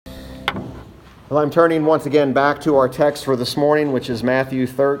Well, I'm turning once again back to our text for this morning, which is Matthew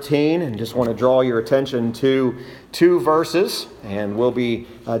 13, and just want to draw your attention to two verses, and we'll be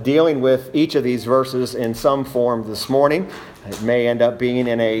dealing with each of these verses in some form this morning. It may end up being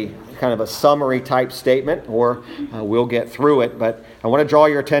in a kind of a summary type statement, or we'll get through it, but I want to draw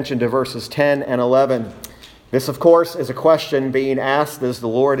your attention to verses 10 and 11. This, of course, is a question being asked as the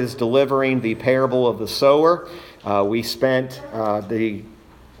Lord is delivering the parable of the sower. We spent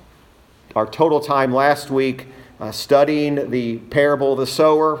our total time last week studying the parable of the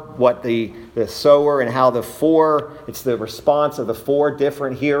sower, what the sower and how it's the response of the four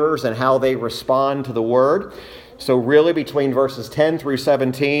different hearers and how they respond to the word. So really between verses 10 through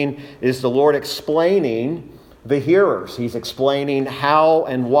 17 is the Lord explaining the hearers. He's explaining how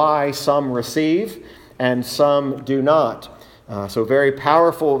and why some receive and some do not. So very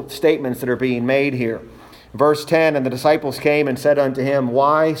powerful statements that are being made here. Verse 10, and the disciples came and said unto him,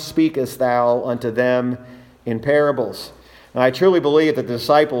 Why speakest thou unto them in parables? And I truly believe that the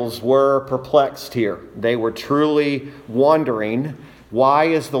disciples were perplexed here. They were truly wondering, why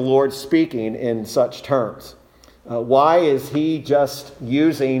is the Lord speaking in such terms? Why is he just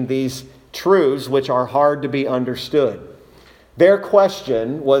using these truths which are hard to be understood? Their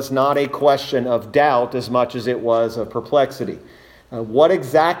question was not a question of doubt as much as it was of perplexity. What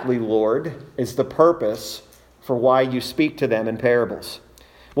exactly, Lord, is the purpose for why you speak to them in parables?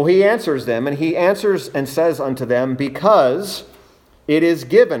 Well, he answers them, and he answers and says unto them, Because it is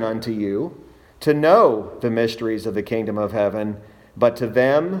given unto you to know the mysteries of the kingdom of heaven, but to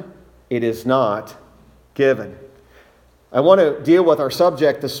them it is not given. I want to deal with our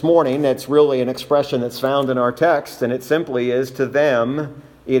subject this morning. That's really an expression that's found in our text, and it simply is, to them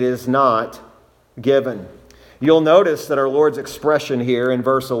it is not given. You'll notice that our Lord's expression here in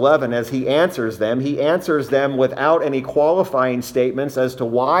verse 11, as he answers them without any qualifying statements as to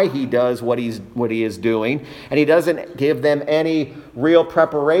why he does what he is doing, and he doesn't give them any real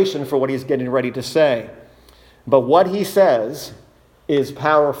preparation for what he's getting ready to say. But what he says is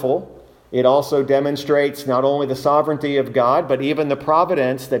powerful. It also demonstrates not only the sovereignty of God, but even the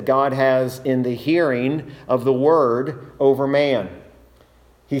providence that God has in the hearing of the word over man.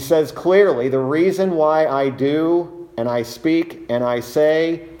 He says clearly, the reason why I do and I speak and I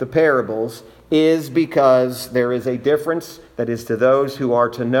say the parables is because there is a difference that is to those who are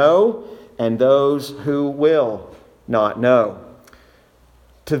to know and those who will not know.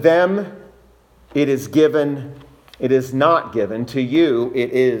 To them it is given, it is not given. To you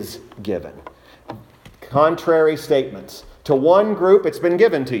it is given. Contrary statements. To one group it's been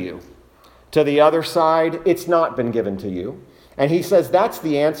given to you. To the other side it's not been given to you. And he says that's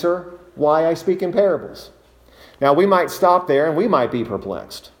the answer why I speak in parables. Now we might stop there and we might be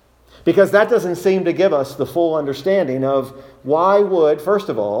perplexed, because that doesn't seem to give us the full understanding of first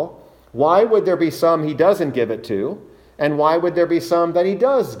of all, why would there be some he doesn't give it to, and why would there be some that he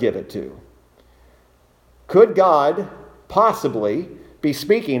does give it to? Could God possibly be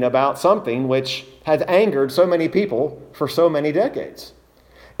speaking about something which has angered so many people for so many decades?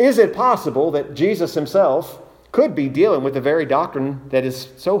 Is it possible that Jesus himself could be dealing with the very doctrine that is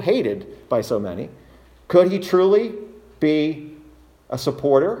so hated by so many? Could he truly be a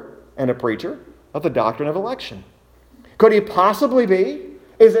supporter and a preacher of the doctrine of election? Could he possibly be?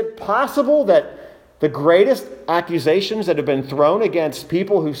 Is it possible that the greatest accusations that have been thrown against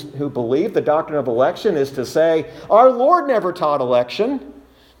people who believe the doctrine of election is to say, our Lord never taught election?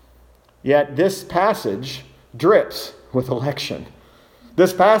 Yet this passage drips with election.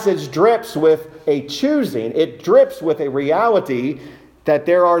 This passage drips with a choosing. It drips with a reality that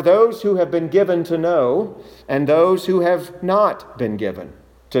there are those who have been given to know and those who have not been given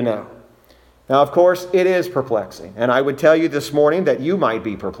to know. Now, of course, it is perplexing. And I would tell you this morning that you might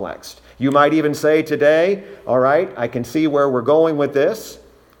be perplexed. You might even say today, all right, I can see where we're going with this.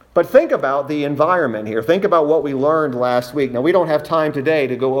 But think about the environment here. Think about what we learned last week. Now, we don't have time today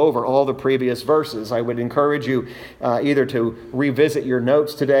to go over all the previous verses. I would encourage you either to revisit your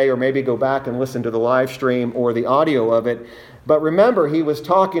notes today or maybe go back and listen to the live stream or the audio of it. But remember, he was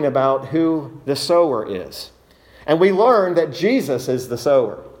talking about who the sower is. And we learned that Jesus is the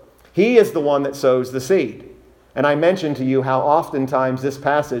sower. He is the one that sows the seed. And I mentioned to you how oftentimes this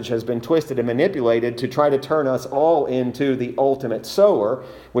passage has been twisted and manipulated to try to turn us all into the ultimate sower,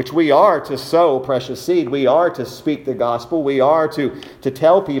 which we are to sow precious seed. We are to speak the gospel. We are to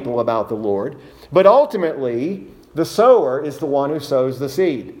tell people about the Lord. But ultimately, the sower is the one who sows the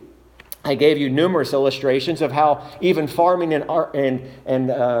seed. I gave you numerous illustrations of how even farming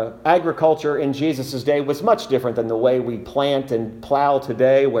and agriculture in Jesus' day was much different than the way we plant and plow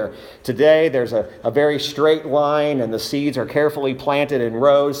today, where today there's a very straight line and the seeds are carefully planted in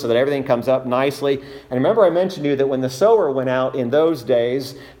rows so that everything comes up nicely. And remember I mentioned to you that when the sower went out in those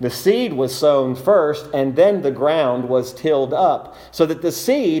days, the seed was sown first and then the ground was tilled up so that the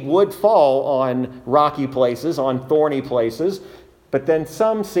seed would fall on rocky places, on thorny places, but then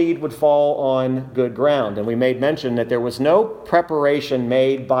some seed would fall on good ground. And we made mention that there was no preparation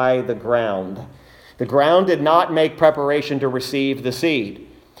made by the ground. The ground did not make preparation to receive the seed.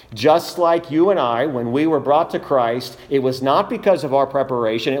 Just like you and I, when we were brought to Christ, it was not because of our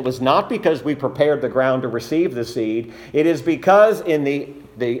preparation. It was not because we prepared the ground to receive the seed. It is because in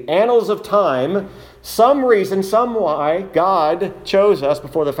the annals of time, some reason, some why, God chose us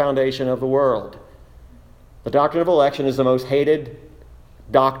before the foundation of the world. The doctrine of election is the most hated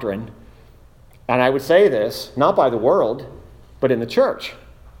doctrine. And I would say this, not by the world, but in the church.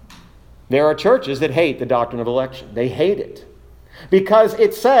 There are churches that hate the doctrine of election. They hate it because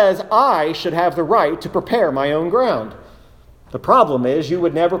it says I should have the right to prepare my own ground. The problem is you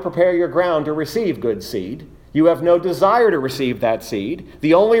would never prepare your ground to receive good seed. You have no desire to receive that seed.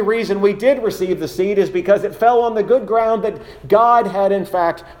 The only reason we did receive the seed is because it fell on the good ground that God had in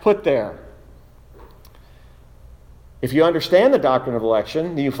fact put there. If you understand the doctrine of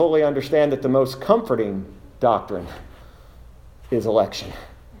election, you fully understand that the most comforting doctrine is election.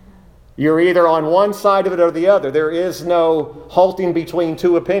 You're either on one side of it or the other. There is no halting between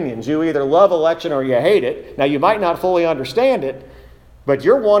two opinions. You either love election or you hate it. Now, you might not fully understand it, but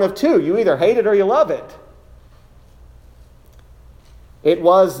you're one of two. You either hate it or you love it.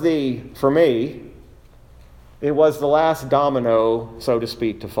 For me, it was the last domino, so to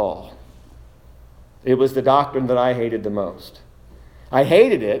speak, to fall. It was the doctrine that I hated the most. I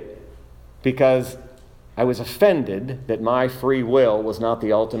hated it because I was offended that my free will was not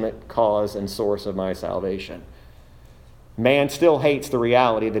the ultimate cause and source of my salvation. Man still hates the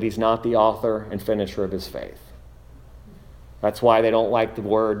reality that he's not the author and finisher of his faith. That's why they don't like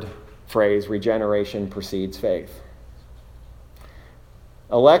the phrase, regeneration precedes faith.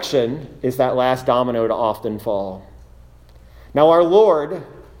 Election is that last domino to often fall. Now, our Lord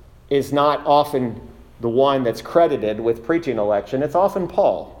is not often the one that's credited with preaching election. It's often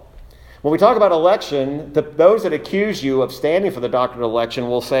Paul. When we talk about election, those that accuse you of standing for the doctrine of election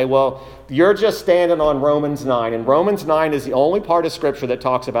will say, well, you're just standing on Romans 9. And Romans 9 is the only part of Scripture that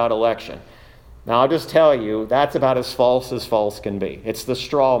talks about election. Now, I'll just tell you, that's about as false can be. It's the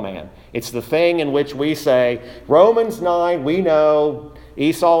straw man. It's the thing in which we say, Romans 9, we know,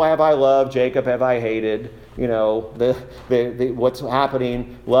 Esau have I loved, Jacob have I hated. You know, what's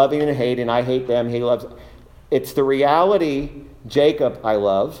happening, loving and hating, I hate them, he loves. It's the reality, Jacob I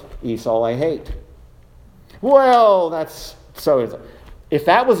love, Esau I hate. Well, that's so. If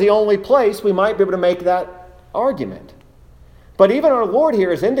that was the only place, we might be able to make that argument. But even our Lord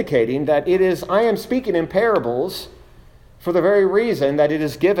here is indicating that I am speaking in parables for the very reason that it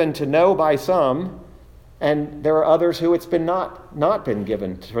is given to know by some, and there are others who it's been not been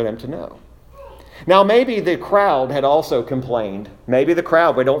given for them to know. Now, maybe the crowd had also complained. Maybe the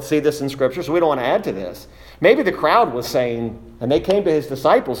crowd, we don't see this in Scripture, so we don't want to add to this. Maybe the crowd was saying, and they came to his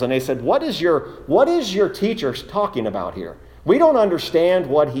disciples and they said, what is your teacher talking about here? We don't understand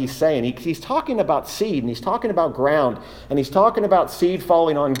what he's saying. He's talking about seed, and he's talking about ground, and he's talking about seed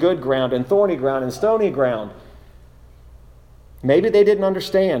falling on good ground and thorny ground and stony ground. Maybe they didn't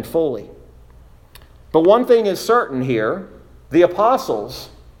understand fully. But one thing is certain here, the apostles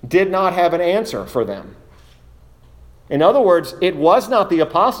did not have an answer for them. In other words, it was not the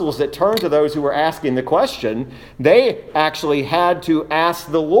apostles that turned to those who were asking the question. They actually had to ask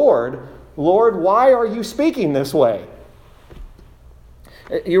the Lord, Lord, why are you speaking this way?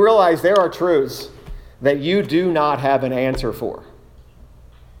 You realize there are truths that you do not have an answer for.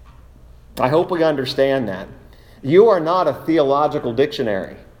 I hope we understand that. You are not a theological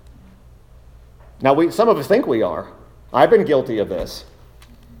dictionary. Now, some of us think we are. I've been guilty of this.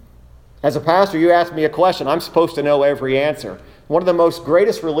 As a pastor, you ask me a question, I'm supposed to know every answer. One of the most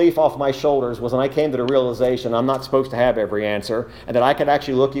greatest relief off my shoulders was when I came to the realization I'm not supposed to have every answer, and that I could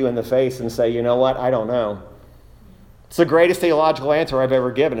actually look you in the face and say, you know what, I don't know. It's the greatest theological answer I've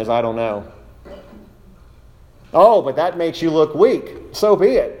ever given is I don't know. Oh, but that makes you look weak. So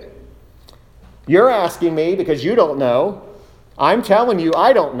be it. You're asking me because you don't know. I'm telling you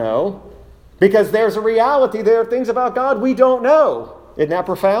I don't know because there's a reality. There are things about God we don't know. Isn't that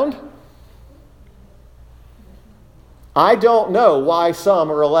profound? I don't know why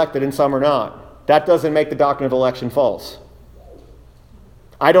some are elected and some are not. That doesn't make the doctrine of election false.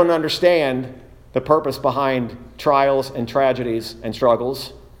 I don't understand the purpose behind trials and tragedies and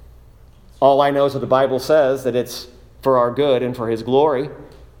struggles. All I know is that the Bible says that it's for our good and for His glory.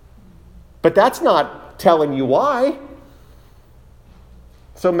 But that's not telling you why.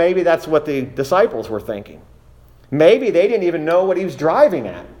 So maybe that's what the disciples were thinking. Maybe they didn't even know what He was driving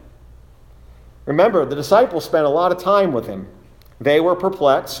at. Remember, the disciples spent a lot of time with Him. They were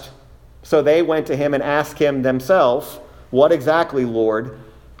perplexed, so they went to Him and asked Him themselves, "What exactly, Lord,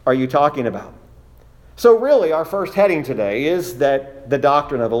 are you talking about?" So really, our first heading today is that the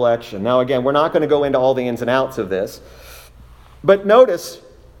doctrine of election. Now again, we're not going to go into all the ins and outs of this, but notice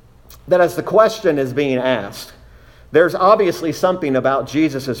that as the question is being asked, there's obviously something about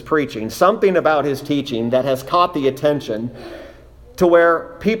Jesus' preaching, something about His teaching that has caught the attention to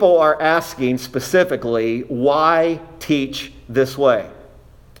where people are asking specifically, why teach this way?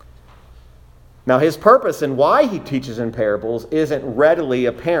 Now, His purpose and why He teaches in parables isn't readily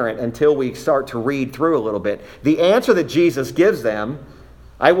apparent until we start to read through a little bit. The answer that Jesus gives them,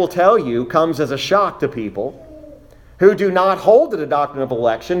 I will tell you, comes as a shock to people who do not hold to the doctrine of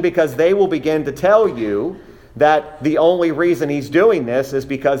election, because they will begin to tell you that the only reason He's doing this is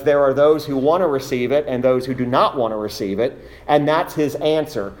because there are those who want to receive it and those who do not want to receive it. And that's His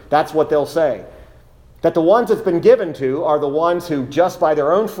answer. That's what they'll say. That the ones it's been given to are the ones who just by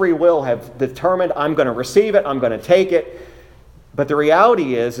their own free will have determined, I'm going to receive it, I'm going to take it. But the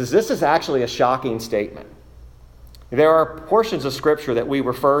reality is this is actually a shocking statement. There are portions of Scripture that we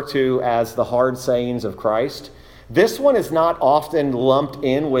refer to as the hard sayings of Christ. This one is not often lumped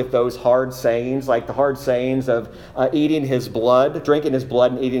in with those hard sayings, like the hard sayings of eating His blood, drinking His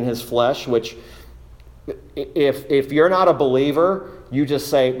blood and eating His flesh, which if you're not a believer, you just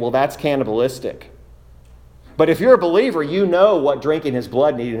say, well, that's cannibalistic. But if you're a believer, you know what drinking His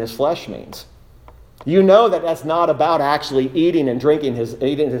blood and eating His flesh means. You know that that's not about actually eating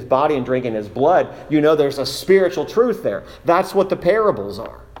His body and drinking His blood. You know there's a spiritual truth there. That's what the parables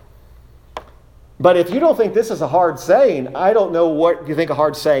are. But if you don't think this is a hard saying, I don't know what you think a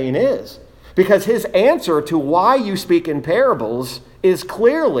hard saying is. Because His answer to why you speak in parables is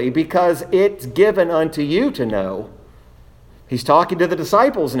clearly because it's given unto you to know. He's talking to the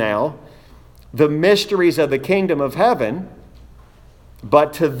disciples now. The mysteries of the kingdom of heaven,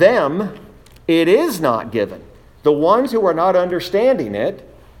 but to them it is not given. The ones who are not understanding it,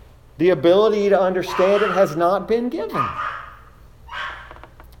 the ability to understand it has not been given.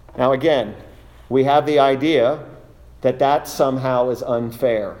 Now again, we have the idea that somehow is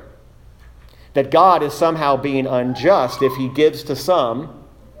unfair. That God is somehow being unjust if He gives to some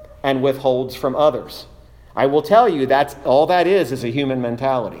and withholds from others. I will tell you that's all that is a human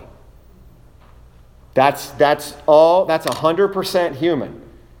mentality. That's 100% human.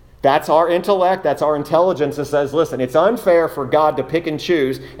 That's our intellect, that's our intelligence that says, listen, it's unfair for God to pick and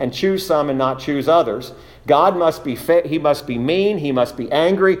choose some and not choose others. God must be He must be mean, He must be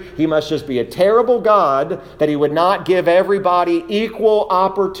angry, He must just be a terrible God that He would not give everybody equal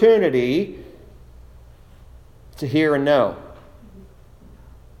opportunity to hear and know.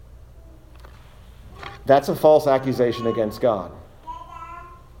 That's a false accusation against God.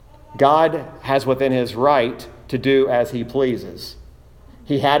 God has within His right to do as He pleases.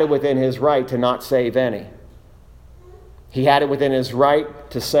 He had it within His right to not save any. He had it within His right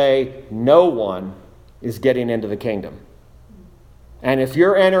to say no one is getting into the kingdom. And if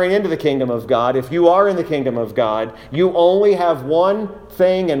you're entering into the kingdom of God, if you are in the kingdom of God, you only have one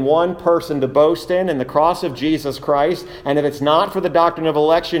thing and one person to boast in the cross of Jesus Christ. And if it's not for the doctrine of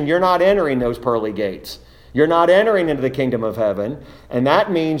election, you're not entering those pearly gates. You're not entering into the kingdom of heaven. And that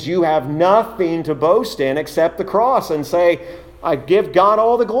means you have nothing to boast in except the cross and say, I give God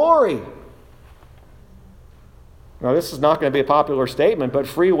all the glory. Now, this is not going to be a popular statement, but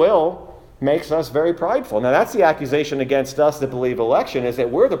free will makes us very prideful. Now, that's the accusation against us that believe election, is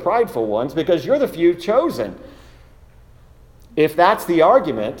that we're the prideful ones because you're the few chosen. If that's the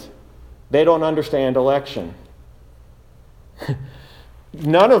argument, they don't understand election.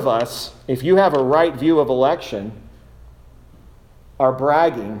 None of us, if you have a right view of election, are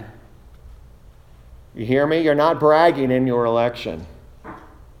bragging. You hear me? You're not bragging in your election.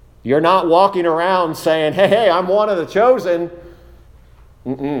 You're not walking around saying, hey, I'm one of the chosen.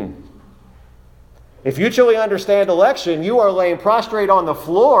 If you truly understand election, you are laying prostrate on the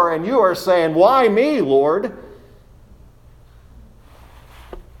floor and you are saying, why me, Lord?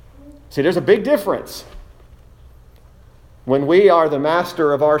 See, there's a big difference. When we are the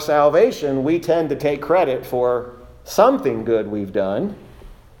master of our salvation, we tend to take credit for something good we've done.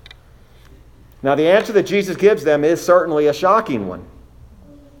 Now, the answer that Jesus gives them is certainly a shocking one.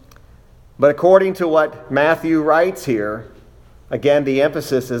 But according to what Matthew writes here, Again, the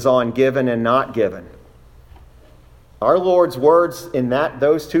emphasis is on given and not given. Our Lord's words in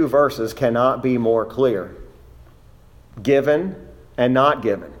those two verses cannot be more clear. Given and not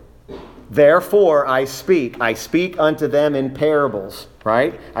given. Therefore I speak unto them in parables,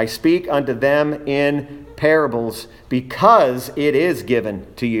 right? I speak unto them in parables because it is given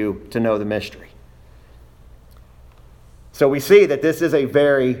to you to know the mystery. So we see that this is a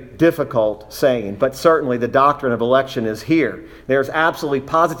very difficult saying, but certainly the doctrine of election is here. There's absolutely,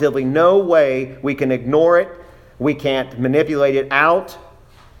 positively no way we can ignore it. We can't manipulate it out.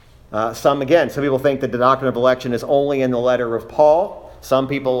 Some people think that the doctrine of election is only in the letter of Paul. Some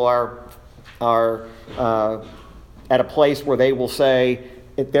people are at a place where they will say,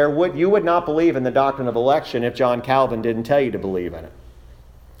 you would not believe in the doctrine of election if John Calvin didn't tell you to believe in it.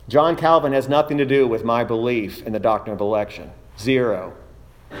 John Calvin has nothing to do with my belief in the doctrine of election. Zero.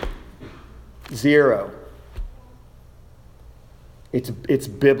 It's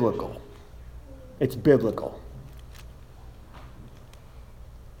biblical. It's biblical.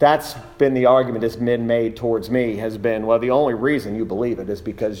 That's been the argument that's been made towards me, has been, well, the only reason you believe it is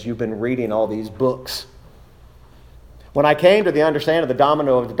because you've been reading all these books. When I came to the understanding of the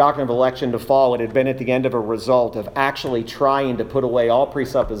domino of the doctrine of election to fall, it had been at the end of a result of actually trying to put away all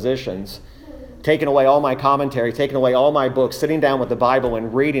presuppositions, taking away all my commentary, taking away all my books, sitting down with the Bible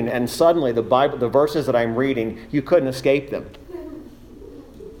and reading, and suddenly the verses that I'm reading, you couldn't escape them.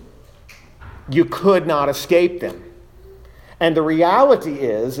 You could not escape them. And the reality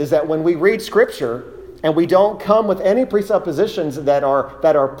is that when we read Scripture and we don't come with any presuppositions that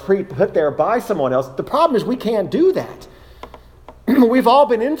are put there by someone else, the problem is we can't do that. We've all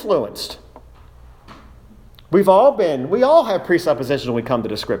been influenced. We all have presuppositions when we come to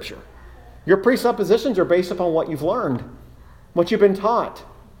the Scripture. Your presuppositions are based upon what you've learned, what you've been taught.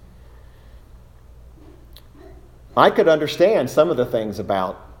 I could understand some of the things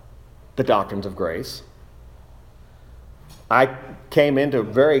about the doctrines of grace. I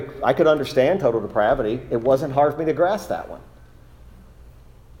could understand total depravity. It wasn't hard for me to grasp that one.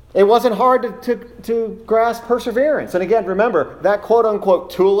 It wasn't hard to grasp perseverance. And again, remember, that quote-unquote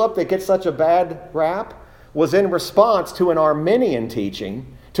tulip that gets such a bad rap was in response to an Arminian teaching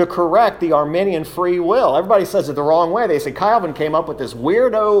to correct the Arminian free will. Everybody says it the wrong way. They say Calvin came up with this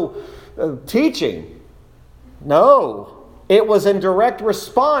weirdo teaching. No. It was in direct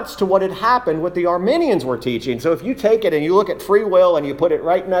response to what had happened, what the Arminians were teaching. So if you take it and you look at free will and you put it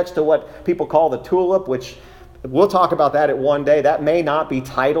right next to what people call the tulip, which we'll talk about that at one day, those may not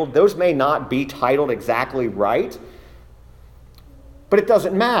be titled exactly right. But it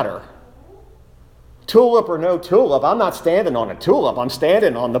doesn't matter. Tulip or no tulip, I'm not standing on a tulip, I'm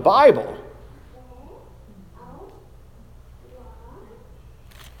standing on the Bible.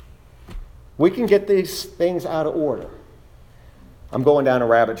 We can get these things out of order. I'm going down a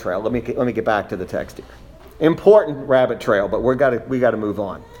rabbit trail. Let me get back to the text here. Important rabbit trail, but we got to move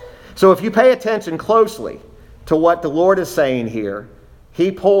on. So if you pay attention closely to what the Lord is saying here, he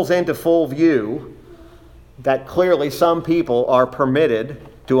pulls into full view that clearly some people are permitted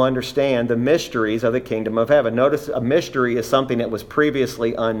to understand the mysteries of the kingdom of heaven. Notice a mystery is something that was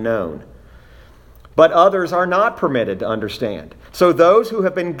previously unknown. But others are not permitted to understand. So those who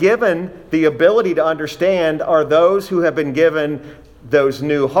have been given the ability to understand are those who have been given those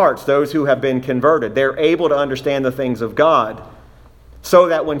new hearts, those who have been converted. They're able to understand the things of God so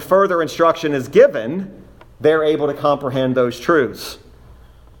that when further instruction is given, they're able to comprehend those truths.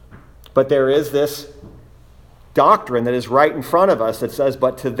 But there is this doctrine that is right in front of us that says,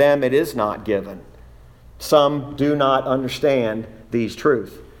 but to them it is not given. Some do not understand these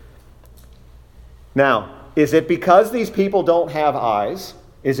truths. Now, is it because these people don't have eyes?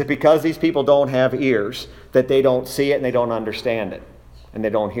 Is it because these people don't have ears that they don't see it and they don't understand it and they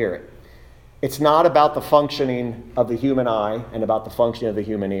don't hear it? It's not about the functioning of the human eye and about the functioning of the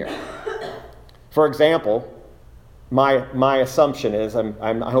human ear. For example, my assumption is,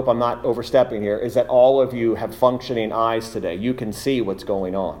 I hope I'm not overstepping here, is that all of you have functioning eyes today. You can see what's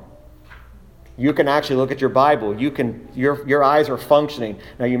going on. You can actually look at your Bible. Your eyes are functioning.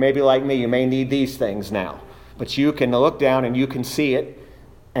 Now, you may be like me. You may need these things now. But you can look down and you can see it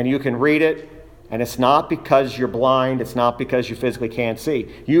and you can read it. And it's not because you're blind. It's not because you physically can't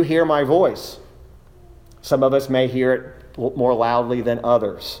see. You hear my voice. Some of us may hear it more loudly than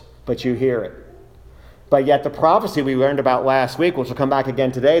others, but you hear it. But yet the prophecy we learned about last week, which will come back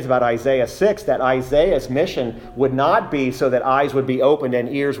again today, is about Isaiah 6, that Isaiah's mission would not be so that eyes would be opened and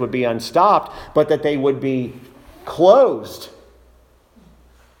ears would be unstopped, but that they would be closed.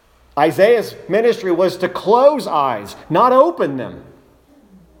 Isaiah's ministry was to close eyes, not open them.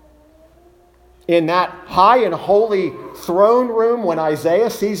 in that high and holy throne room when Isaiah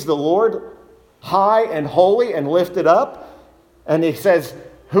sees the Lord high and holy and lifted up, and he says,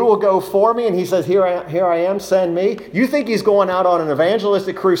 who will go for me? And he says, here I am, send me. You think he's going out on an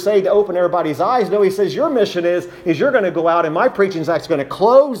evangelistic crusade to open everybody's eyes? No, he says, your mission is you're going to go out, and my preaching is actually going to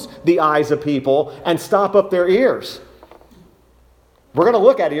close the eyes of people and stop up their ears. We're going to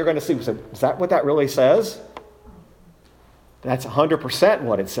look at it. You're going to see, is that what that really says? That's 100%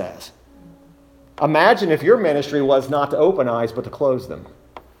 what it says. Imagine if your ministry was not to open eyes, but to close them.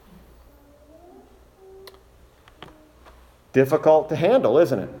 Difficult to handle,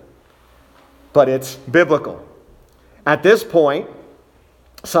 isn't it? But it's biblical. At this point,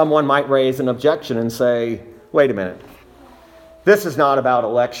 someone might raise an objection and say, wait a minute. This is not about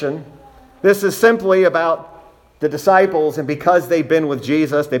election. This is simply about the disciples, and because they've been with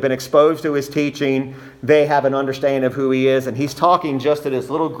Jesus, they've been exposed to his teaching, they have an understanding of who he is, and he's talking just to this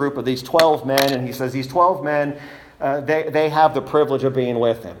little group of these 12 men, and he says these 12 men, they have the privilege of being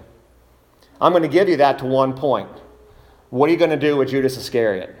with him. I'm going to give you that to one point. What are you going to do with Judas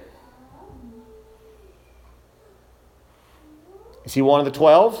Iscariot? Is he one of the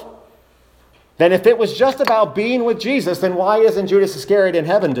 12? Then if it was just about being with Jesus, then why isn't Judas Iscariot in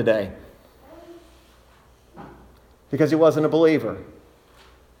heaven today? Because he wasn't a believer.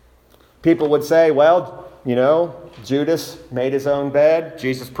 People would say, well, Judas made his own bed.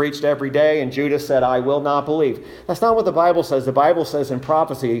 Jesus preached every day, and Judas said, I will not believe. That's not what the Bible says. The Bible says in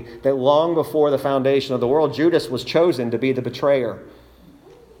prophecy that long before the foundation of the world, Judas was chosen to be the betrayer.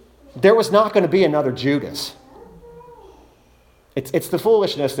 There was not going to be another Judas. It's the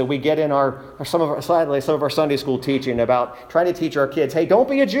foolishness that we get in some of our Sunday school teaching about trying to teach our kids, hey, don't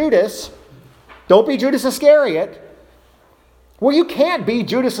be a Judas. Don't be Judas Iscariot. Well, you can't be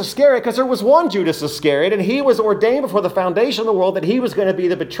Judas Iscariot because there was one Judas Iscariot, and he was ordained before the foundation of the world that he was going to be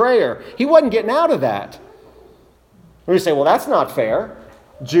the betrayer. He wasn't getting out of that. We say, well, that's not fair.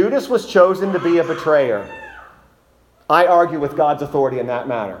 Judas was chosen to be a betrayer. I argue with God's authority in that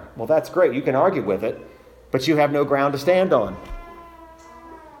matter. Well, that's great. You can argue with it, but you have no ground to stand on.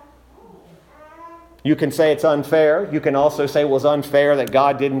 You can say it's unfair. You can also say, well, it's unfair that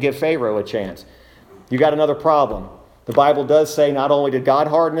God didn't give Pharaoh a chance. You got another problem. The Bible does say not only did God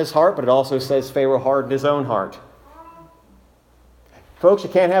harden his heart, but it also says Pharaoh hardened his own heart. Folks, you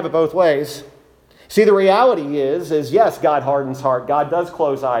can't have it both ways. See, the reality is yes, God hardens heart. God does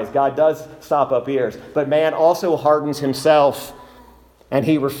close eyes. God does stop up ears. But man also hardens himself. And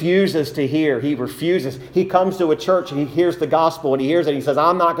he refuses to hear. He refuses. He comes to a church and he hears the gospel and he hears it. And he says,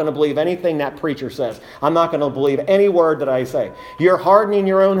 I'm not going to believe anything that preacher says. I'm not going to believe any word that I say. You're hardening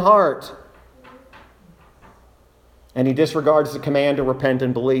your own heart. And he disregards the command to repent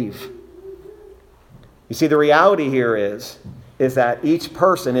and believe. You see, the reality here is that each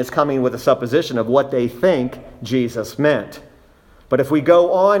person is coming with a supposition of what they think Jesus meant. But if we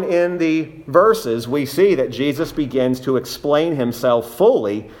go on in the verses, we see that Jesus begins to explain himself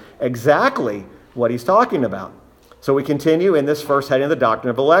fully exactly what he's talking about. So we continue in this first heading of the doctrine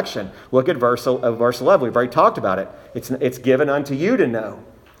of election. Look at verse 11. We've already talked about it. It's given unto you to know.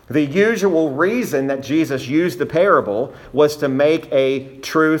 The usual reason that Jesus used the parable was to make a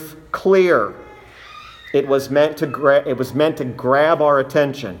truth clear. It was meant to grab our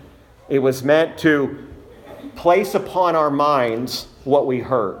attention. It was meant to place upon our minds what we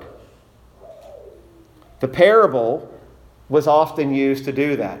heard. The parable was often used to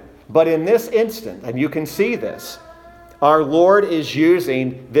do that. But in this instant, and you can see this, our Lord is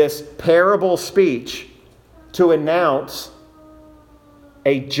using this parable speech to announce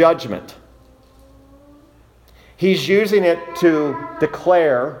a judgment. He's using it to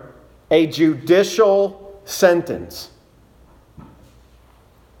declare a judicial sentence,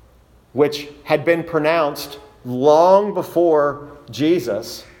 which had been pronounced long before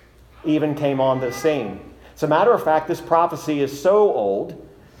Jesus even came on the scene. As a matter of fact, this prophecy is so old.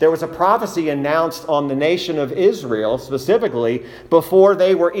 There was a prophecy announced on the nation of Israel specifically before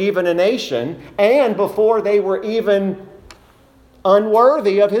they were even a nation and before they were even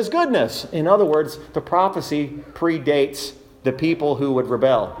unworthy of his goodness. In other words, the prophecy predates the people who would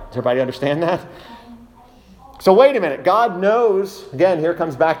rebel. Does everybody understand that? So wait a minute. God knows, again, here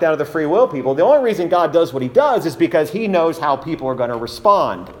comes back down to the free will people. The only reason God does what he does is because he knows how people are going to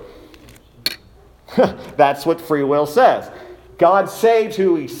respond. That's what free will says. God saves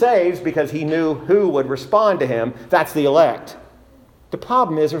who he saves because he knew who would respond to him. That's the elect. The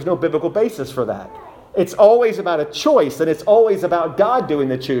problem is there's no biblical basis for that. It's always about a choice, and it's always about God doing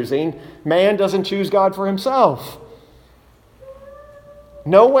the choosing. Man doesn't choose God for himself.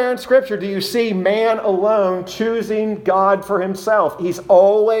 Nowhere in Scripture do you see man alone choosing God for himself. It's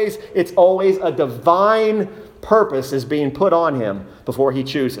always a divine purpose is being put on him before he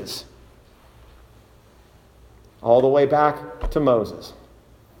chooses. All the way back to Moses.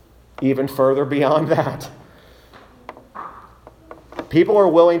 Even further beyond that. People are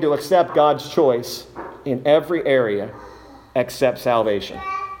willing to accept God's choice in every area except salvation.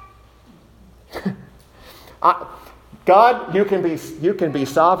 God, you can be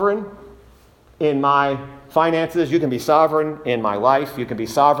sovereign in my finances. You can be sovereign in my life. You can be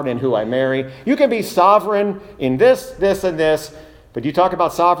sovereign in who I marry. You can be sovereign in this, and this. But you talk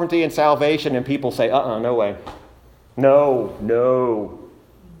about sovereignty and salvation, and people say, no way. No.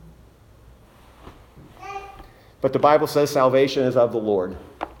 But the Bible says salvation is of the Lord.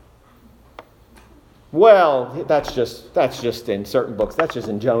 Well, that's just in certain books. That's just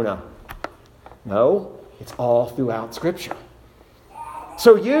in Jonah. No. It's all throughout Scripture.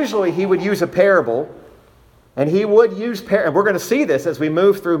 So usually he would use a parable, and he would use and we're going to see this as we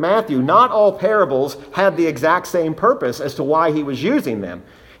move through Matthew. Not all parables had the exact same purpose as to why he was using them.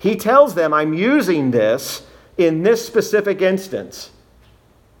 He tells them, I'm using this in this specific instance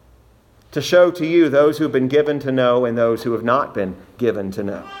to show to you those who have been given to know and those who have not been given to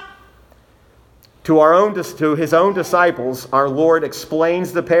know. To his own disciples, our Lord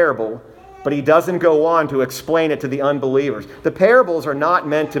explains the parable, but he doesn't go on to explain it to the unbelievers. The parables are not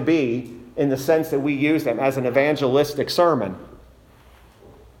meant to be in the sense that we use them as an evangelistic sermon,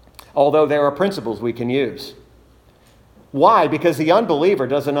 although there are principles we can use. Why? Because the unbeliever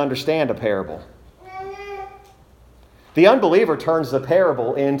doesn't understand a parable. The unbeliever turns the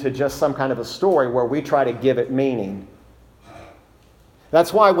parable into just some kind of a story where we try to give it meaning.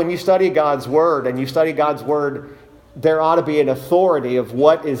 That's why when you study God's Word, there ought to be an authority of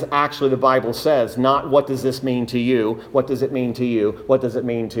what is actually the Bible says, not what does this mean to you, what does it mean to you, what does it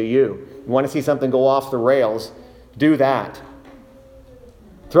mean to you. You want to see something go off the rails, do that.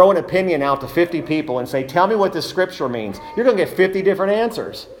 Throw an opinion out to 50 people and say, tell me what this Scripture means. You're going to get 50 different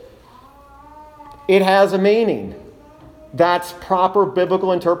answers. It has a meaning. That's proper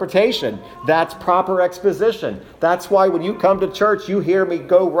biblical interpretation. That's proper exposition. That's why when you come to church, you hear me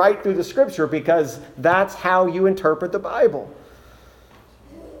go right through the Scripture, because that's how you interpret the Bible.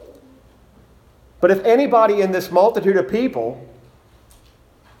 But if anybody in this multitude of people,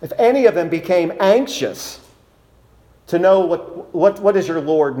 if any of them became anxious to know what does your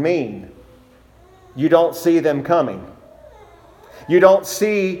Lord mean, you don't see them coming. You don't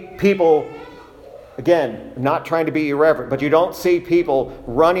see people... Again, I'm not trying to be irreverent, but you don't see people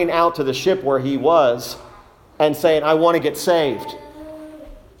running out to the ship where he was and saying, I want to get saved.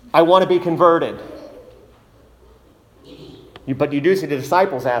 I want to be converted. But you do see the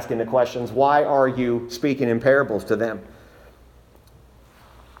disciples asking the questions, why are you speaking in parables to them?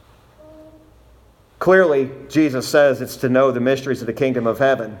 Clearly, Jesus says it's to know the mysteries of the kingdom of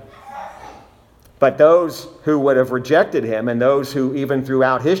heaven. But those who would have rejected him, and those who even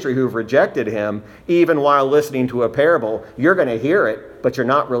throughout history who have rejected him, even while listening to a parable, you're going to hear it, but you're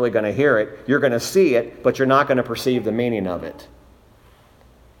not really going to hear it. You're going to see it, but you're not going to perceive the meaning of it.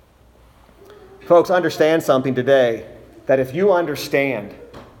 Folks, understand something today, that if you understand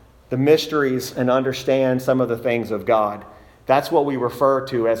the mysteries and understand some of the things of God, that's what we refer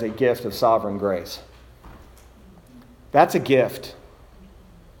to as a gift of sovereign grace. That's a gift.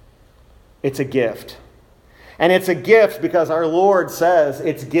 It's a gift. And it's a gift because our Lord says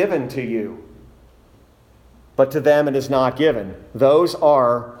it's given to you. But to them it is not given. Those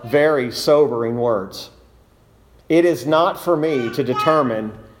are very sobering words. It is not for me to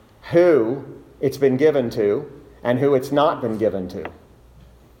determine who it's been given to and who it's not been given to.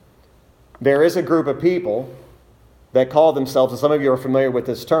 There is a group of people that call themselves, and some of you are familiar with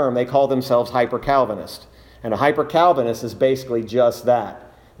this term, they call themselves hyper-Calvinist. And a hyper-Calvinist is basically just that.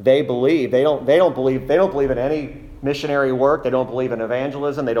 They don't believe in any missionary work. They don't believe in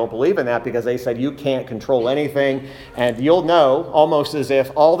evangelism. They don't believe in that because they said you can't control anything. And you'll know, almost as if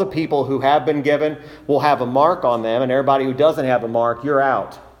all the people who have been given will have a mark on them, and everybody who doesn't have a mark, you're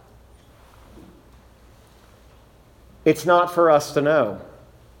out. It's not for us to know.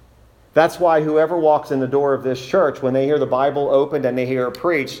 That's why whoever walks in the door of this church, when they hear the Bible opened and they hear it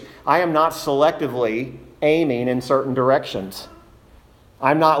preached, I am not selectively aiming in certain directions.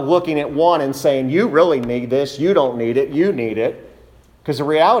 I'm not looking at one and saying, you really need this, you don't need it, you need it. Because the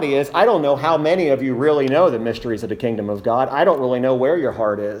reality is, I don't know how many of you really know the mysteries of the kingdom of God. I don't really know where your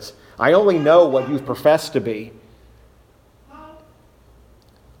heart is. I only know what you've professed to be.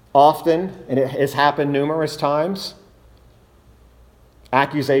 Often, and it has happened numerous times,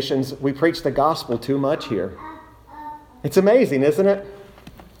 accusations, we preach the gospel too much here. It's amazing, isn't it?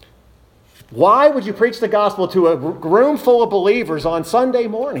 Why would you preach the gospel to a room full of believers on Sunday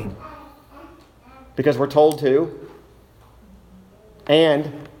morning? Because we're told to,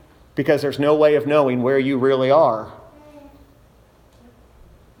 and because there's no way of knowing where you really are.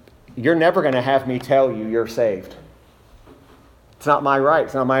 You're never going to have me tell you you're saved. It's not my right.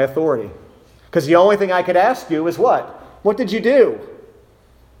 It's not my authority. Because the only thing I could ask you is what? What did you do?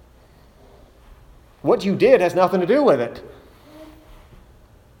 What you did has nothing to do with it.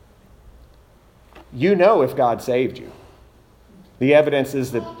 You know if God saved you. The evidence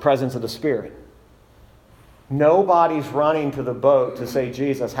is the presence of the Spirit. Nobody's running to the boat to say,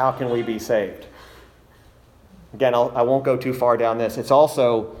 Jesus, how can we be saved? Again, I won't go too far down this. It's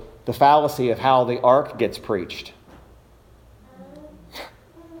also the fallacy of how the ark gets preached.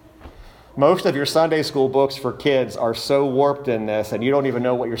 Most of your Sunday school books for kids are so warped in this, and you don't even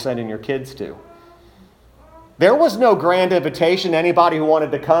know what you're sending your kids to. There was no grand invitation to anybody who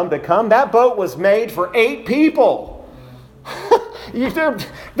wanted to come. That boat was made for 8 people.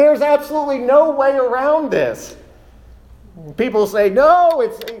 There's absolutely no way around this. People say,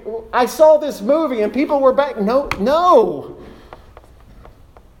 no, I saw this movie and people were back. No.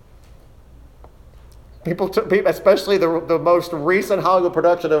 People, especially the most recent Hollywood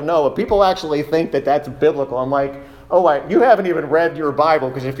production of Noah, people actually think that that's biblical. I'm like, oh, you haven't even read your Bible,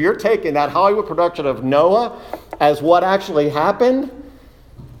 because if you're taking that Hollywood production of Noah as what actually happened,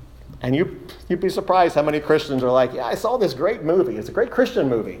 and you'd be surprised how many Christians are like, yeah, I saw this great movie. It's a great Christian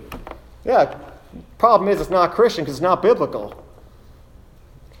movie. Yeah, problem is it's not Christian because it's not biblical.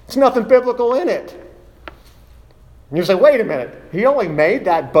 There's nothing biblical in it. And you say, wait a minute, he only made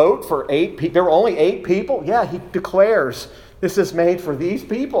that boat for 8 people. There were only 8 people? Yeah, he declares this is made for these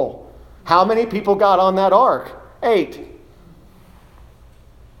people. How many people got on that ark? 8.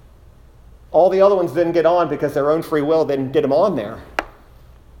 All the other ones didn't get on because their own free will didn't get them on there.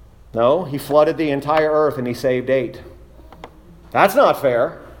 No, he flooded the entire earth and he saved 8. That's not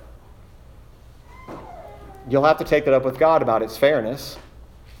fair. You'll have to take that up with God about its fairness.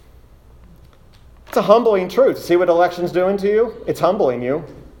 It's a humbling truth. See what election's doing to you? It's humbling you.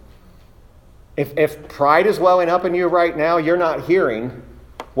 If pride is welling up in you right now, you're not hearing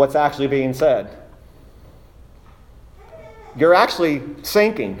what's actually being said. You're actually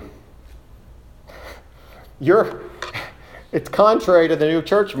sinking. It's contrary to the new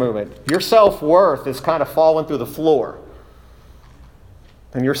church movement. Your self-worth is kind of falling through the floor.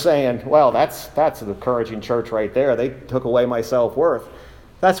 And you're saying, well, that's an encouraging church right there. They took away my self-worth.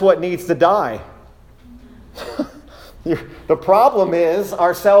 That's what needs to die. The problem is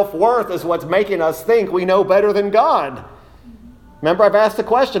our self-worth is what's making us think we know better than God. Remember, I've asked the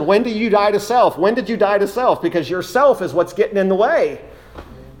question, when do you die to self? When did you die to self? Because yourself is what's getting in the way.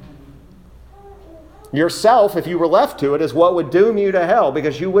 Yourself, if you were left to it, is what would doom you to hell,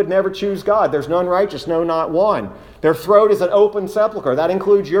 because you would never choose God. There's none righteous, no, not one. Their throat is an open sepulcher. That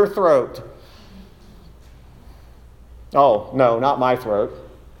includes your throat. Oh, no, not my throat.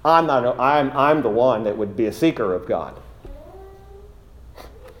 I'm the one that would be a seeker of God.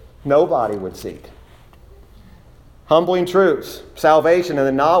 Nobody would seek. Humbling truths, salvation, and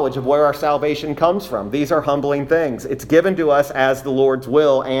the knowledge of where our salvation comes from. These are humbling things. It's given to us as the Lord's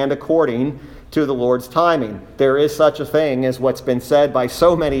will and according to the Lord's timing. There is such a thing as what's been said by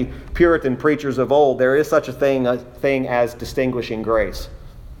so many Puritan preachers of old. There is such a thing as distinguishing grace.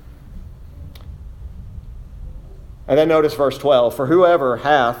 And then notice verse 12. For whoever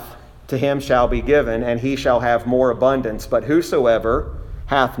hath, to him shall be given, and he shall have more abundance. But whosoever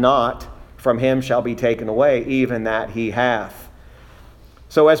hath not, from him shall be taken away, even that he hath.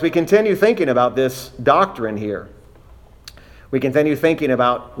 So as we continue thinking about this doctrine here, we continue thinking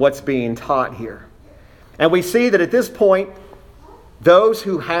about what's being taught here. And we see that at this point, those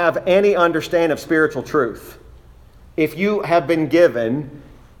who have any understanding of spiritual truth, if you have been given,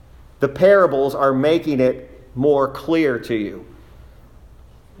 the parables are making it more clear to you.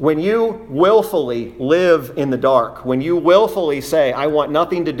 When you willfully live in the dark, when you willfully say, I want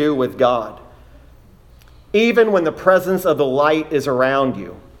nothing to do with God, even when the presence of the light is around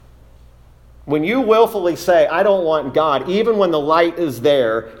you, when you willfully say, I don't want God, even when the light is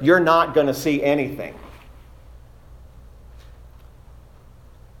there, you're not going to see anything.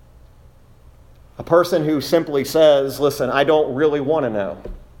 A person who simply says, listen, I don't really want to know.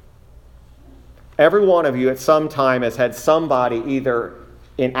 Every one of you at some time has had somebody either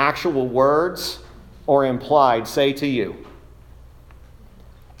in actual words or implied say to you,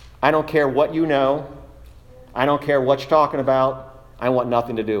 I don't care what you know. I don't care what you're talking about. I want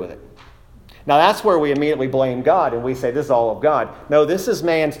nothing to do with it. Now that's where we immediately blame God and we say this is all of God. No, this is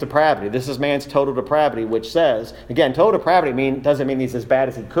man's depravity. This is man's total depravity, which says, again, total depravity doesn't mean he's as bad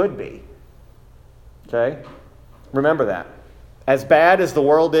as he could be. Okay? Remember that. As bad as the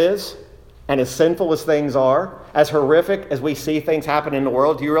world is, and as sinful as things are, as horrific as we see things happen in the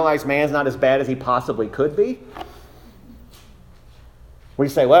world, do you realize man's not as bad as he possibly could be? We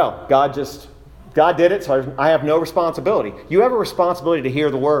say, well, God did it, so I have no responsibility. You have a responsibility to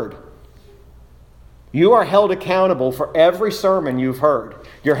hear the word. You are held accountable for every sermon you've heard.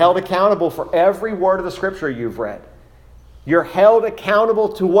 You're held accountable for every word of the Scripture you've read. You're held accountable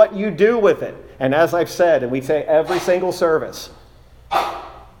to what you do with it. And as I've said, and we say every single service,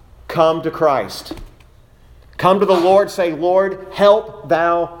 come to Christ. Come to the Lord, say, Lord, help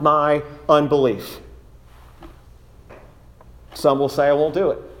thou my unbelief. Some will say, I won't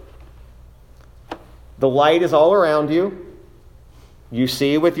do it. The light is all around you. You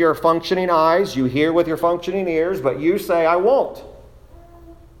see with your functioning eyes, you hear with your functioning ears, but you say, I won't.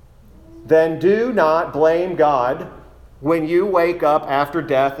 Then do not blame God when you wake up after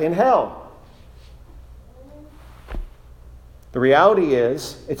death in hell. The reality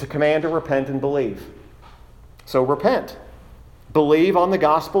is, it's a command to repent and believe. So repent. Believe on the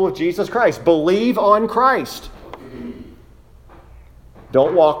gospel of Jesus Christ. Believe on Christ.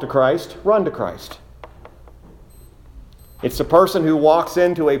 Don't walk to Christ, run to Christ. It's the person who walks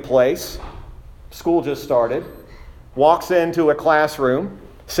into a place, school just started, walks into a classroom,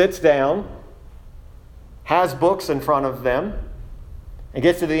 sits down, has books in front of them, and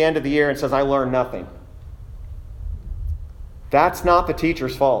gets to the end of the year and says, I learned nothing. That's not the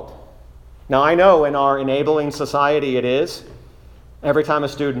teacher's fault. Now, I know in our enabling society it is. Every time a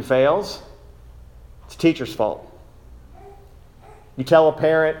student fails, it's the teacher's fault. You tell a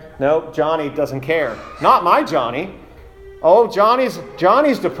parent, no, Johnny doesn't care. Not my Johnny. Oh,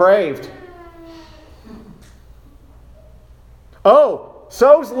 Johnny's depraved. Oh,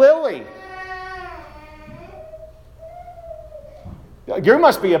 so's Lily. You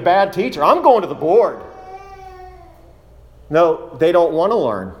must be a bad teacher. I'm going to the board. No, they don't want to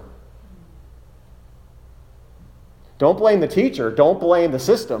learn. Don't blame the teacher. Don't blame the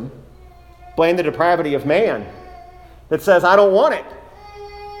system. Blame the depravity of man that says, I don't want it.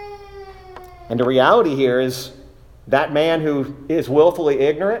 And the reality here is that man who is willfully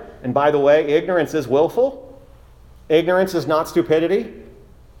ignorant, and by the way, ignorance is willful. Ignorance is not stupidity.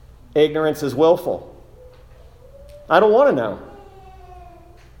 Ignorance is willful. I don't want to know.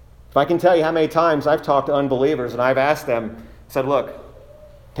 If I can tell you how many times I've talked to unbelievers and I've asked them, said, look,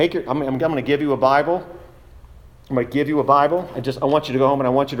 I'm going to give you a Bible. I'm going to give you a Bible. I want you to go home and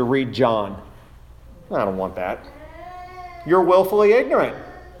I want you to read John. I don't want that. You're willfully ignorant.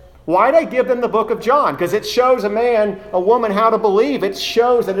 Why'd I give them the book of John? Because it shows a woman how to believe. It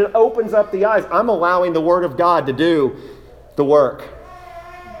shows that it opens up the eyes. I'm allowing the Word of God to do the work.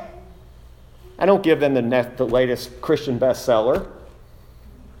 I don't give them the latest Christian bestseller.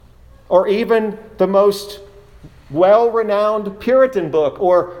 Or even the most well-renowned Puritan book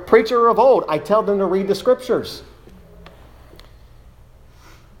or preacher of old. I tell them to read the Scriptures.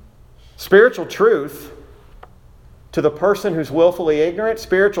 Spiritual truth, to the person who's willfully ignorant,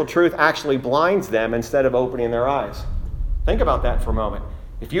 spiritual truth actually blinds them instead of opening their eyes. Think about that for a moment.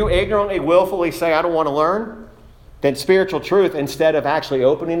 If you ignorantly, willfully say, I don't want to learn, then spiritual truth, instead of actually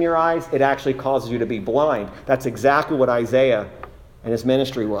opening your eyes, it actually causes you to be blind. That's exactly what Isaiah and his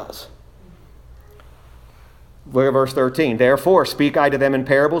ministry was. Look at verse 13. Therefore speak I to them in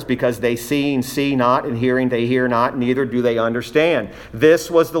parables, because they seeing see not, and hearing they hear not, neither do they understand.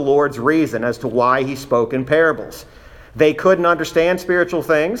 This was the Lord's reason as to why he spoke in parables. They couldn't understand spiritual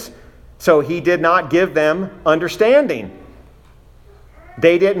things, so he did not give them understanding.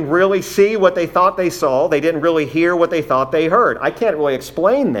 They didn't really see what they thought they saw. They didn't really hear what they thought they heard. I can't really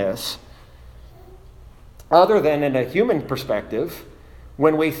explain this other than in a human perspective.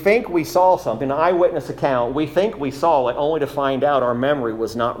 When we think we saw something, an eyewitness account, we think we saw it only to find out our memory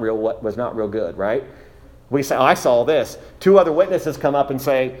was not real good, right? We say, I saw this. Two other witnesses come up and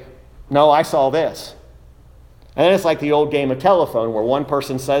say, no, I saw this. And then it's like the old game of telephone where one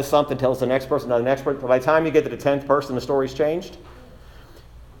person says something, tells the next person, another next person. By the time you get to the 10th person, the story's changed.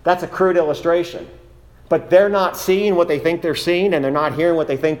 That's a crude illustration. But they're not seeing what they think they're seeing, and they're not hearing what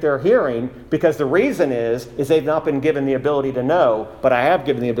they think they're hearing, because the reason is they've not been given the ability to know, but I have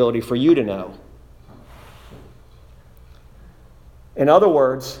given the ability for you to know. In other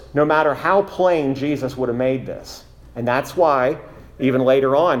words, no matter how plain Jesus would have made this, and that's why even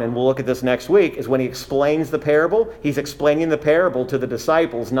later on, and we'll look at this next week, is when he explains the parable, he's explaining the parable to the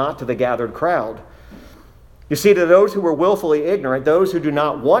disciples, not to the gathered crowd. You see, to those who were willfully ignorant, those who do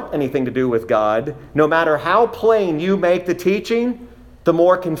not want anything to do with God, no matter how plain you make the teaching, the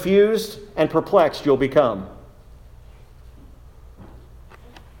more confused and perplexed you'll become.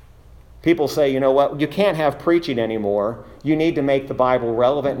 People say, you know what, you can't have preaching anymore. You need to make the Bible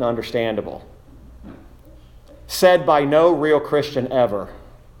relevant and understandable. Said by no real Christian ever.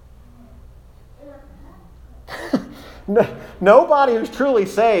 Nobody who's truly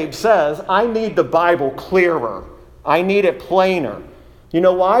saved says, I need the Bible clearer. I need it plainer. You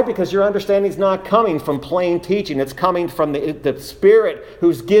know why? Because your understanding is not coming from plain teaching. It's coming from the Spirit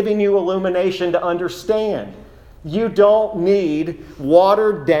who's giving you illumination to understand. You don't need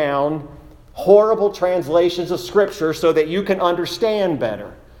watered down, horrible translations of Scripture so that you can understand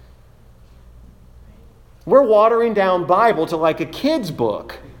better. We're watering down Bible to like a kid's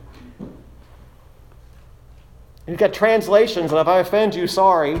book. You've got translations, and if I offend you,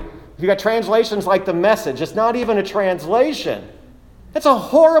 sorry. You've got translations like The Message. It's not even a translation. It's a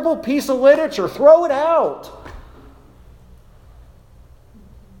horrible piece of literature. Throw it out.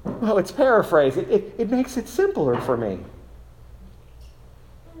 Well, it's paraphrased. It makes it simpler for me.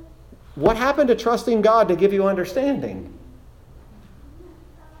 What happened to trusting God to give you understanding?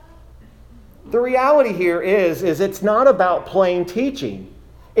 The reality here is it's not about plain teaching.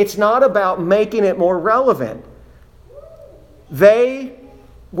 It's not about making it more relevant. They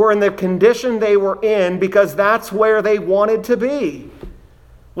were in the condition they were in because that's where they wanted to be.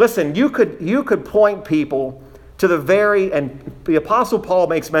 Listen, you could point people to and the Apostle Paul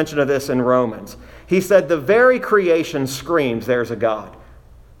makes mention of this in Romans. He said, the very creation screams, there's a God.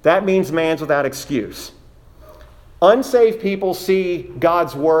 That means man's without excuse. Unsaved people see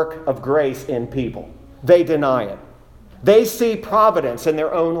God's work of grace in people. They deny it. They see providence in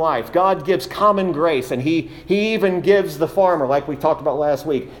their own life. God gives common grace, and He even gives the farmer, like we talked about last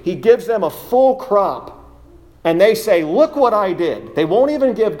week, He gives them a full crop. And they say, look what I did. They won't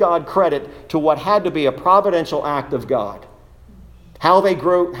even give God credit to what had to be a providential act of God. How they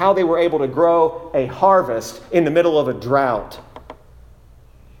were able to grow a harvest in the middle of a drought.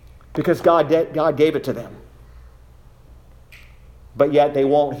 Because God gave it to them. But yet they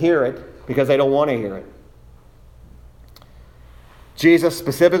won't hear it because they don't want to hear it. Jesus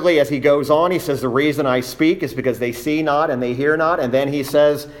specifically, as he goes on, he says, the reason I speak is because they see not and they hear not. And then he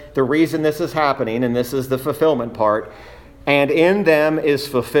says, the reason this is happening, and this is the fulfillment part, and in them is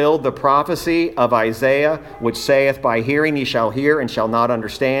fulfilled the prophecy of Isaiah, which saith, by hearing ye shall hear and shall not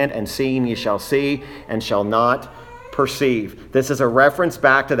understand, and seeing ye shall see and shall not perceive. This is a reference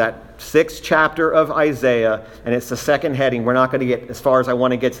back to that 6th chapter of Isaiah, and it's the second heading. We're not going to get as far as I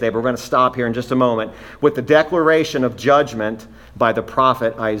want to get today, but we're going to stop here in just a moment with the declaration of judgment by the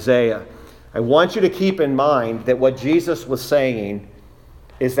prophet Isaiah. I want you to keep in mind that what Jesus was saying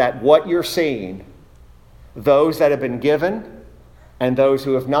is that what you're seeing, those that have been given and those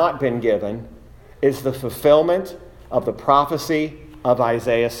who have not been given, is the fulfillment of the prophecy of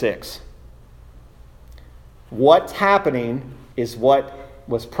Isaiah 6. What's happening is what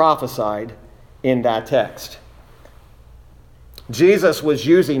was prophesied in that text. Jesus was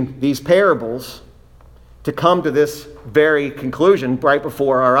using these parables to come to this very conclusion right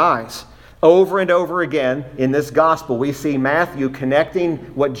before our eyes. Over and over again in this gospel, we see Matthew connecting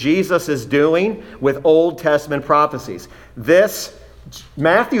what Jesus is doing with Old Testament prophecies.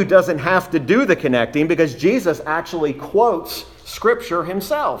 Matthew doesn't have to do the connecting because Jesus actually quotes Scripture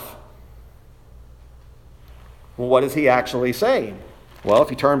himself. Well, what is he actually saying? Well,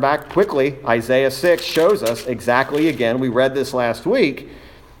 if you turn back quickly, Isaiah 6 shows us exactly again. We read this last week.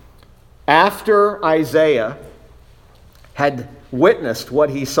 After Isaiah had witnessed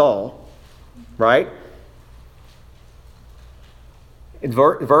what he saw, right? In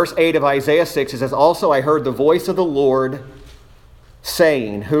verse 8 of Isaiah 6, it says, also I heard the voice of the Lord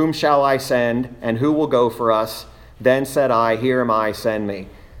saying, whom shall I send, and who will go for us? Then said I, here am I, send me.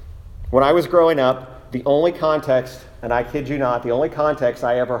 When I was growing up, the only context, and I kid you not, the only context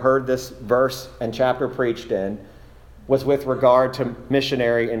I ever heard this verse and chapter preached in was with regard to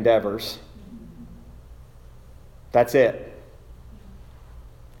missionary endeavors. That's it.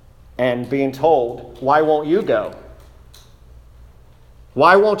 And being told, why won't you go?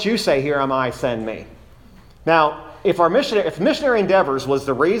 Why won't you say, here am I, send me? Now, if missionary endeavors was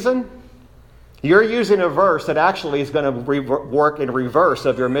the reason, you're using a verse that actually is going to work in reverse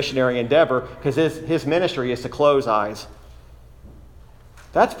of your missionary endeavor, because his ministry is to close eyes.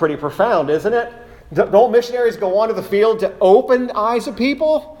 That's pretty profound, isn't it? Don't missionaries go onto the field to open eyes of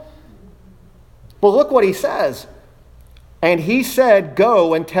people? Well, look what he says. And he said,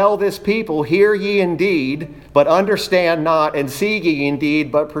 go and tell this people, hear ye indeed, but understand not, and see ye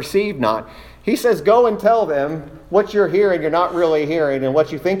indeed, but perceive not. He says, go and tell them what you're hearing, you're not really hearing, and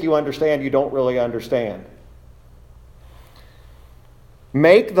what you think you understand, you don't really understand.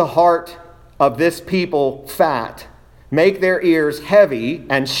 Make the heart of this people fat, make their ears heavy,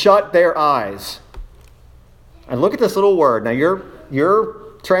 and shut their eyes. And look at this little word. Now, your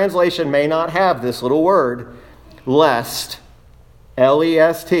translation may not have this little word, lest,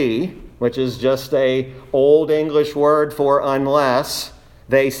 L-E-S-T, which is just a old English word for unless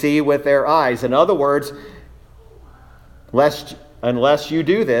they see with their eyes. In other words, unless you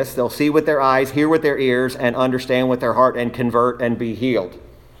do this, they'll see with their eyes, hear with their ears, and understand with their heart, and convert and be healed.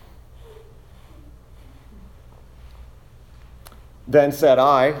 Then said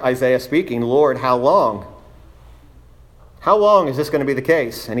I, Isaiah speaking, Lord, how long? How long is this going to be the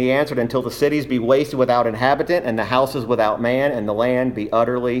case? And he answered, until the cities be wasted without inhabitant, and the houses without man, and the land be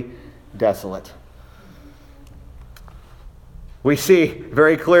utterly desolate. We see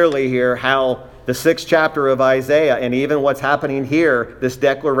very clearly here how the 6th chapter of Isaiah, and even what's happening here, this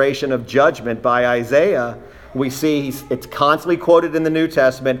declaration of judgment by Isaiah, we see it's constantly quoted in the New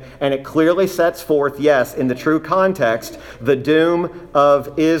Testament, and it clearly sets forth, yes, in the true context, the doom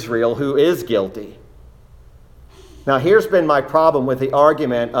of Israel, who is guilty. Now, here's been my problem with the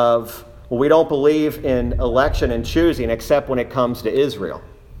argument of, well, we don't believe in election and choosing except when it comes to Israel.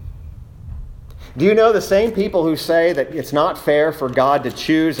 Do you know the same people who say that it's not fair for God to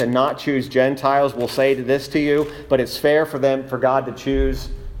choose and not choose Gentiles will say this to you, but it's fair for God to choose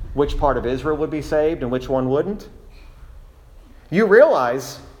which part of Israel would be saved and which one wouldn't? You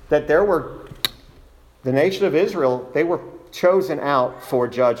realize that the nation of Israel, they were chosen out for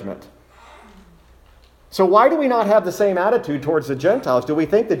judgment. So why do we not have the same attitude towards the Gentiles? Do we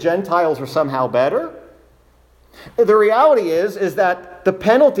think the Gentiles are somehow better? The reality is that the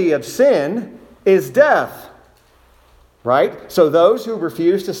penalty of sin is death. Right? So those who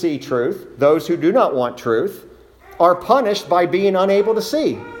refuse to see truth, those who do not want truth, are punished by being unable to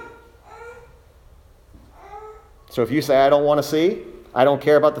see. So if you say, I don't want to see, I don't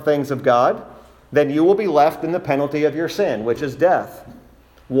care about the things of God, then you will be left in the penalty of your sin, which is death.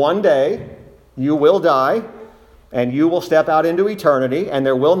 One day, you will die, and you will step out into eternity, and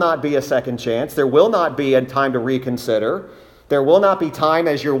there will not be a second chance. There will not be a time to reconsider. There will not be time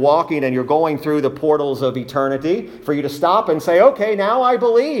as you're walking and you're going through the portals of eternity for you to stop and say, okay, now I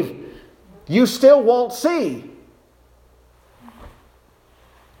believe. You still won't see.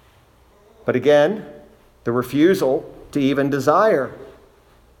 But again, the refusal to even desire.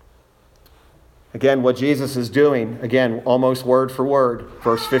 Again, what Jesus is doing, again, almost word for word.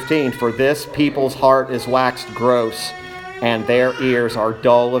 Verse 15, for this people's heart is waxed gross, and their ears are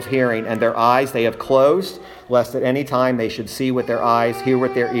dull of hearing, and their eyes they have closed, lest at any time they should see with their eyes, hear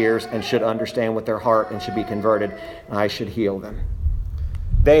with their ears, and should understand with their heart, and should be converted, and I should heal them.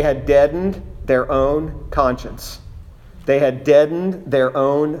 They had deadened their own conscience. They had deadened their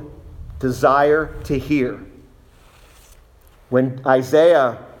own desire to hear. When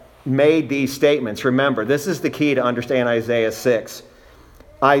Isaiah made these statements, remember, this is the key to understand Isaiah 6.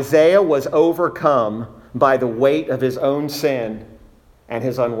 Isaiah was overcome by the weight of his own sin and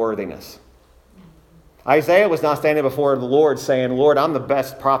his unworthiness. Isaiah was not standing before the Lord saying, Lord, I'm the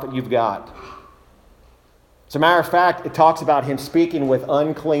best prophet you've got. As a matter of fact, it talks about him speaking with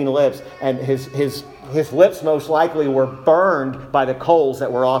unclean lips, and his lips most likely were burned by the coals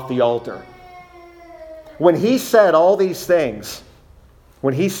that were off the altar. When he said all these things,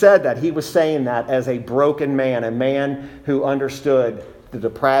 when he said that, he was saying that as a broken man, a man who understood the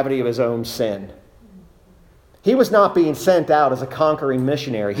depravity of his own sin. He was not being sent out as a conquering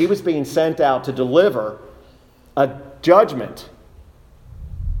missionary. He was being sent out to deliver a judgment.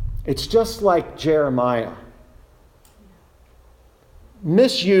 It's just like Jeremiah.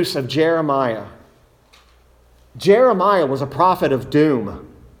 Misuse of Jeremiah. Jeremiah was a prophet of doom,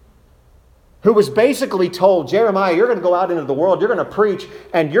 who was basically told, Jeremiah, you're going to go out into the world, you're going to preach,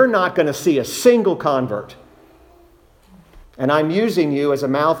 and you're not going to see a single convert. And I'm using you as a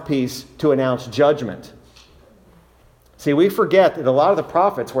mouthpiece to announce judgment. See, we forget that a lot of the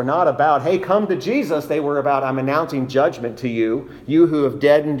prophets were not about, hey, come to Jesus. They were about, I'm announcing judgment to you, you who have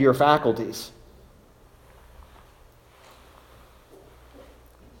deadened your faculties.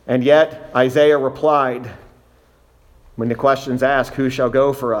 And yet, Isaiah replied, when the question's asked, who shall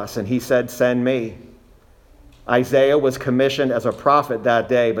go for us? And he said, send me. Isaiah was commissioned as a prophet that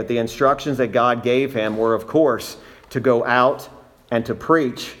day, but the instructions that God gave him were, of course, to go out and to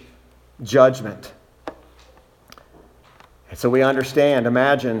preach judgment. And so we understand,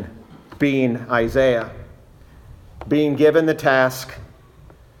 imagine being Isaiah, being given the task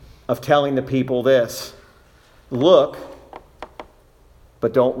of telling the people this: look,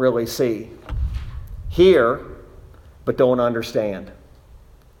 but don't really see. Hear, but don't understand.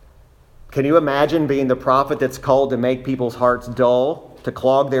 Can you imagine being the prophet that's called to make people's hearts dull to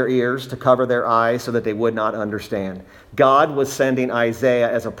clog their ears, to cover their eyes so that they would not understand. God was sending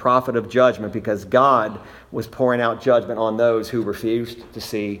Isaiah as a prophet of judgment because God was pouring out judgment on those who refused to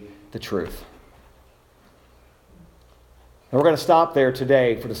see the truth. And we're going to stop there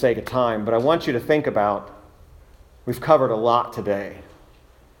today for the sake of time, but I want you to think about, we've covered a lot today.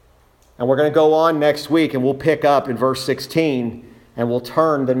 And we're going to go on next week and we'll pick up in verse 16 and we'll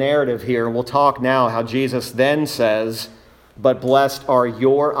turn the narrative here and we'll talk now how Jesus then says, "But blessed are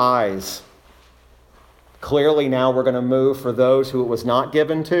your eyes." Clearly now we're going to move for those who it was not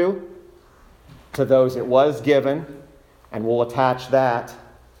given to those it was given, and we'll attach that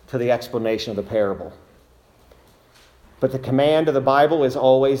to the explanation of the parable. But the command of the Bible is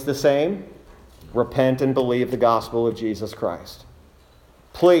always the same: repent and believe the gospel of Jesus Christ.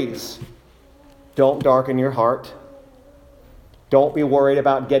 Please, don't darken your heart. Don't be worried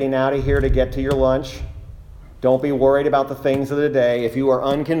about getting out of here to get to your lunch. Don't be worried about the things of the day. If you are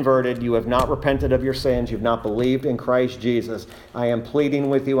unconverted, you have not repented of your sins, you've not believed in Christ Jesus, I am pleading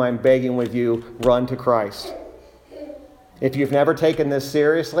with you, I'm begging with you, run to Christ. If you've never taken this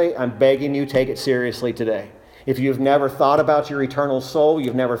seriously, I'm begging you, take it seriously today. If you've never thought about your eternal soul,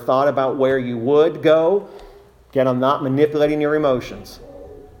 you've never thought about where you would go, again, I'm not manipulating your emotions.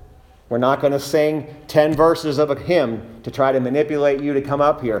 We're not going to sing 10 verses of a hymn to try to manipulate you to come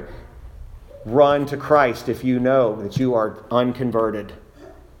up here. Run to Christ if you know that you are unconverted.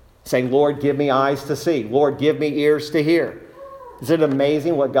 Say, "Lord, give me eyes to see. Lord, give me ears to hear." Isn't it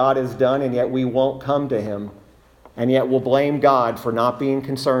amazing what God has done, and yet we won't come to Him? And yet we'll blame God for not being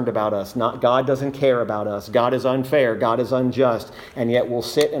concerned about us. God doesn't care about us. God is unfair. God is unjust. And yet we'll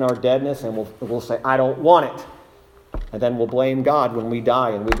sit in our deadness and we'll say, "I don't want it." And then we'll blame God when we die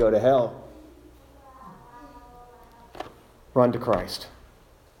and we go to hell. Run to Christ.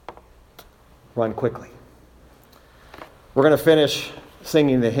 Run quickly. We're going to finish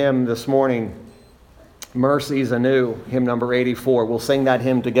singing the hymn this morning, "Mercies Anew," hymn number 84. We'll sing that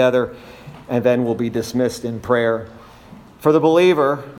hymn together and then we'll be dismissed in prayer. For the believer,